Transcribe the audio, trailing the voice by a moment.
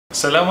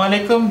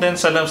Assalamualaikum dan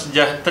salam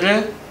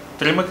sejahtera.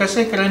 Terima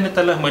kasih kerana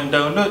telah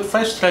mendownload 5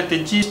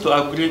 Strategies to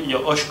Upgrade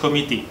Your OSH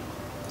Committee.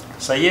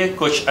 Saya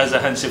Coach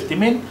Azahan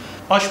Siftimin,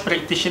 OSH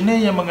Practitioner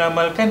yang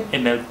mengamalkan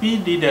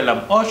NLP di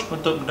dalam OSH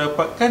untuk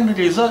mendapatkan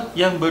result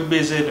yang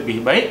berbeza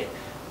lebih baik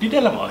di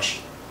dalam OSH.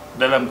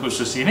 Dalam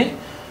kursus ini,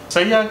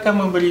 saya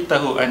akan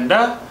memberitahu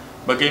anda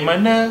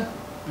bagaimana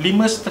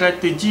 5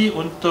 strategi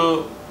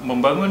untuk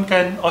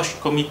membangunkan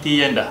OSH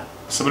Committee anda.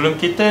 Sebelum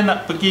kita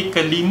nak pergi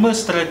ke 5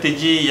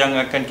 strategi yang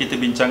akan kita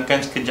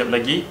bincangkan sekejap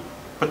lagi,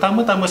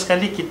 pertama-tama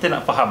sekali kita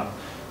nak faham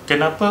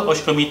kenapa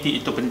OSH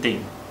Committee itu penting.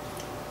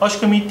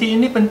 OSH Committee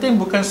ini penting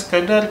bukan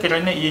sekadar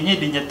kerana ianya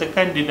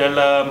dinyatakan di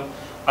dalam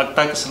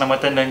Akta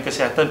Keselamatan dan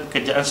Kesihatan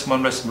Pekerjaan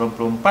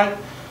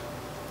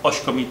 1994,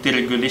 OSH Committee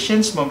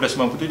Regulation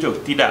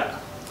 1997. Tidak.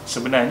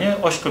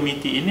 Sebenarnya OSH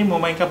Committee ini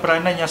memainkan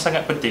peranan yang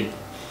sangat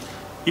penting.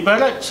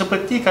 Ibarat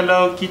seperti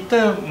kalau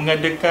kita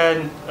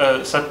mengadakan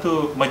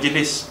satu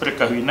majlis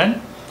perkahwinan,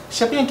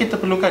 siapa yang kita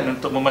perlukan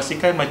untuk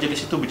memastikan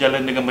majlis itu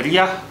berjalan dengan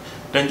meriah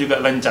dan juga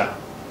lancar?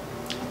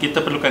 Kita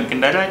perlukan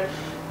kendarat,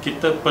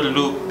 kita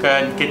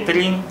perlukan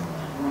catering,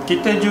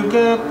 kita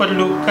juga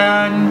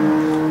perlukan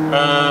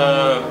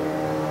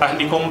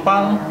ahli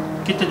kompang,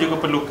 kita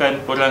juga perlukan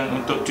orang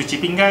untuk cuci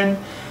pinggan,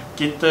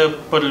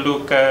 kita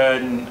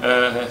perlukan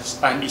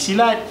ahli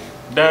silat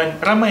dan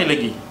ramai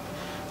lagi.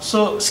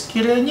 So,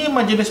 sekiranya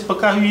majlis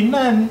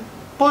perkahwinan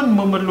pun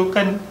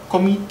memerlukan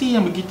komiti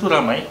yang begitu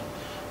ramai,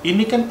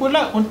 ini kan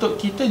pula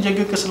untuk kita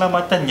jaga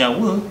keselamatan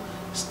nyawa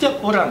setiap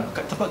orang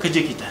kat tempat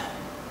kerja kita.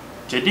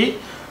 Jadi,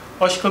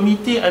 OSH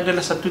Committee adalah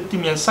satu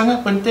tim yang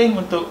sangat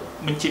penting untuk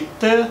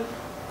mencipta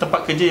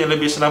tempat kerja yang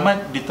lebih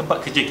selamat di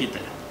tempat kerja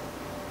kita.